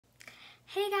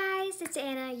Hey guys, it's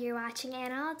Anna. You're watching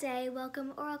Anna All Day.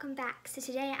 Welcome or welcome back. So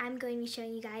today I'm going to be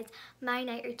showing you guys my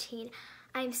night routine.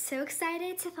 I'm so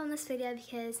excited to film this video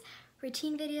because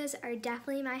routine videos are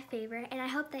definitely my favorite and I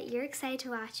hope that you're excited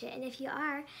to watch it. And if you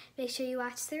are, make sure you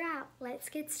watch throughout. Let's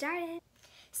get started.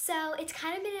 So it's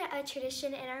kind of been a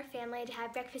tradition in our family to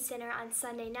have breakfast dinner on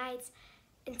Sunday nights.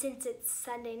 And since it's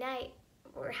Sunday night,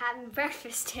 we're having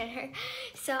breakfast dinner.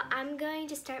 So I'm going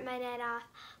to start my night off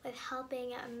with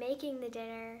helping making the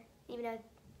dinner,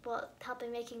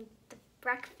 helping making the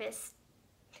breakfast.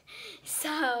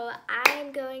 So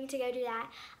I'm going to go do that.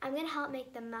 I'm going to help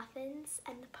make the muffins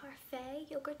and the parfait,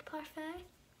 yogurt parfait.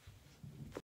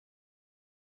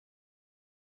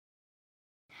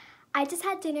 I just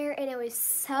had dinner and it was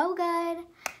so good.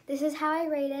 This is how I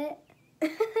rate it.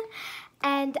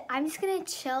 And I'm just gonna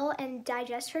chill and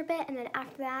digest for a bit, and then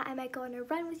after that I might go on a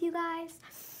run with you guys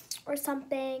or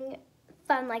something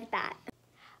fun like that.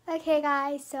 Okay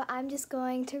guys, so I'm just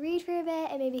going to read for a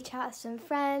bit and maybe chat with some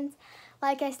friends.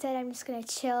 Like I said, I'm just gonna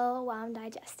chill while I'm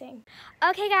digesting.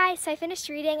 Okay guys, so I finished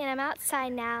reading and I'm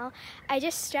outside now. I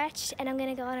just stretched and I'm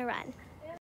gonna go on a run.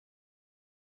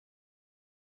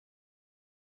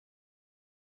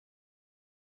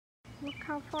 Look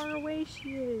how far away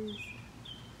she is.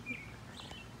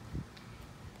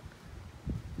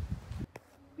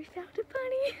 We found a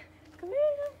bunny. Come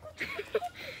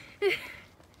here.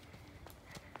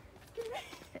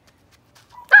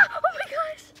 Oh my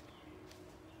gosh.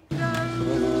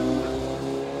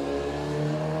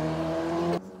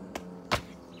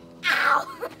 Ow!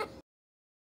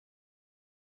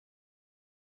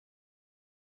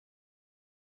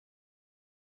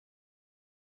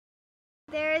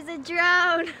 There is a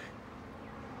drone.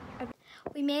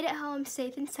 We made it home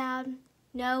safe and sound.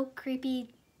 No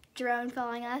creepy drone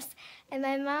following us. And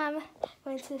my mom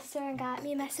went to the store and got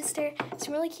me and my sister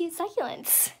some really cute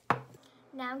succulents.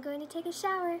 Now I'm going to take a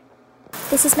shower.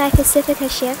 This is my Pacifica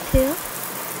shampoo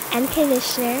and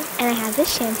conditioner, and I have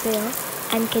this shampoo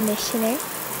and conditioner.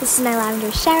 This is my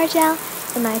lavender shower gel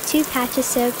and my 2 patch of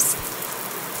soaps,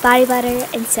 body butter,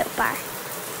 and soap bar.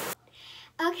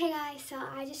 Okay guys, so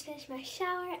I just finished my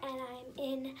shower and I'm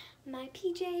in my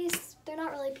PJs. They're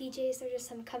not really PJs, they're just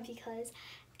some comfy clothes.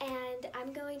 And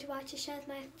I'm going to watch a show with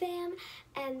my fam,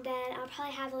 and then I'll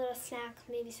probably have a little snack,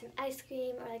 maybe some ice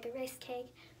cream or like a rice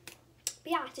cake.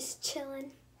 But yeah, just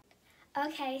chilling.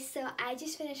 Okay, so I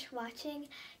just finished watching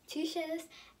 2 shows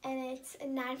and it's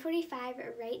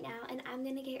 9:45 right now and I'm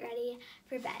gonna get ready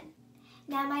for bed.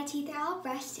 Now my teeth are all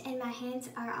brushed and my hands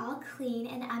are all clean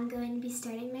and I'm going to be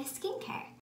starting my skincare.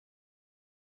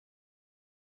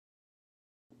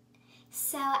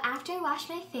 So after I wash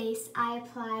my face, I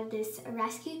applied this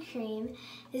rescue cream.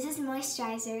 This is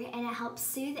moisturizer and it helps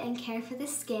soothe and care for the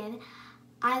skin.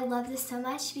 I love this so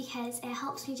much because it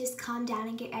helps me just calm down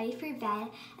and get ready for bed.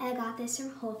 And I got this from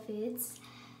Whole Foods.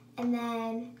 And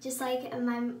then just like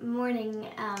my morning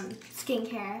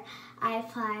skincare, I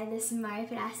apply this Mario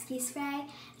Badescu spray.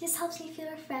 It just helps me feel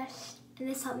refreshed and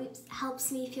this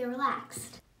helps me feel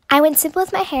relaxed. I went simple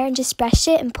with my hair and just brushed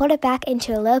it and pulled it back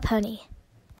into a low pony.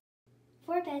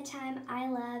 For bedtime, I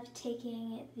love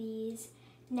taking these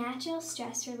natural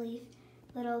stress relief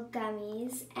little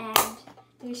gummies, and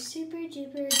they're super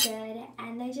duper good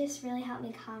and they just really help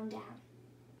me calm down.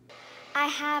 I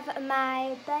have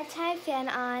my bedtime fan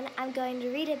on. I'm going to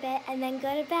read a bit and then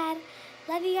go to bed.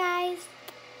 Love you guys.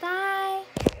 Bye.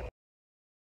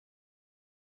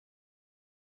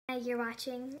 You're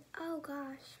watching, oh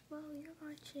gosh, well, you're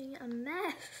watching a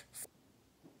mess.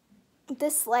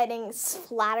 This lighting's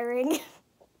flattering.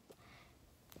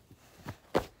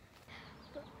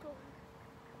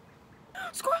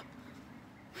 Squirrel!